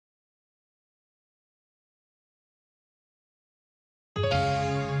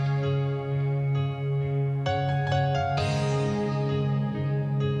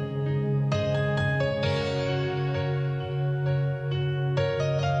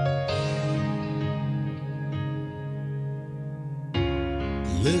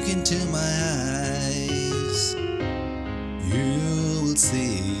Look into my eyes, you will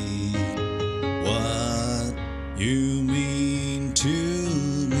see what you mean to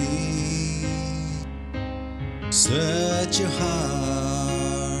me. Search your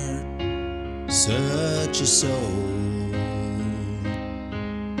heart, search your soul,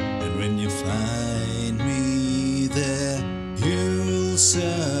 and when you find me there, you'll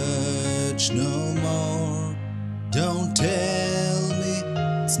search no more. Don't tell me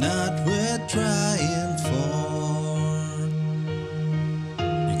it's not worth trying for.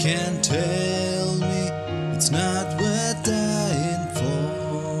 You can't tell me it's not worth dying for.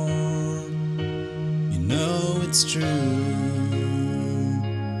 You know it's true.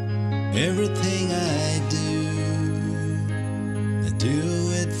 Everything I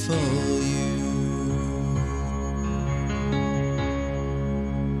do it for you.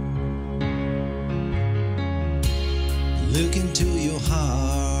 Look into your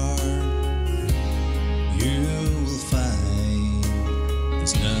heart, you will find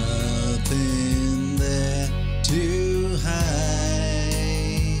there's nothing there to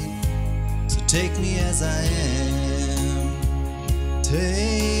hide. So take me as I am,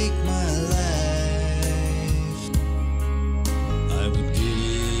 take my life. I would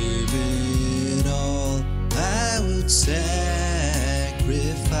give it all, I would sacrifice.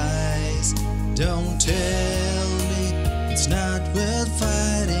 Don't tell me it's not worth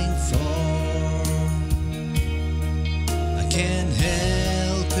fighting for. I can't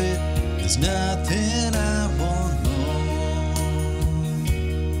help it, there's nothing I want more.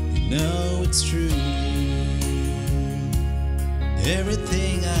 You know it's true.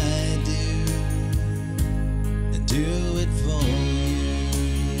 Everything I do it for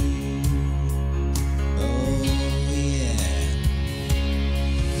you. Oh yeah.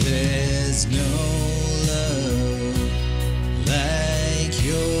 There's no love like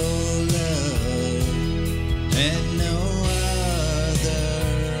your love, and no other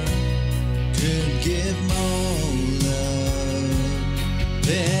could give more love.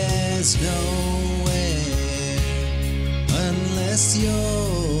 There's nowhere unless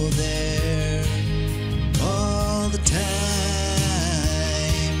you're there all the time,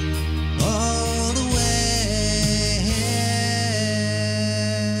 all the way.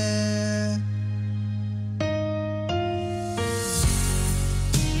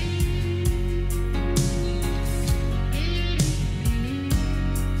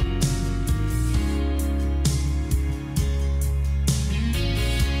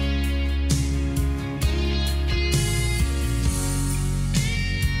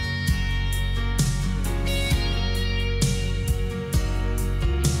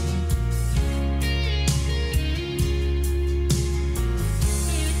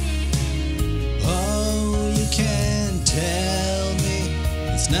 Tell me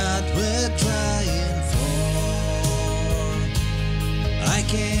it's not worth trying for. I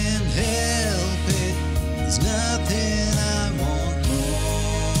can't help it, there's nothing I want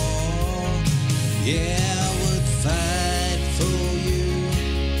more. Yeah, I would fight for you,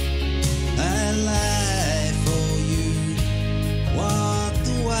 I'd lie for you, walk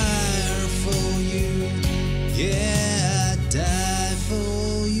the wire for you. Yeah, I'd die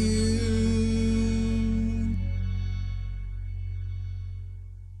for you.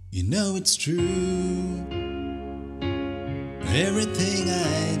 You know it's true. Everything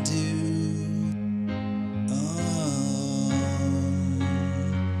I do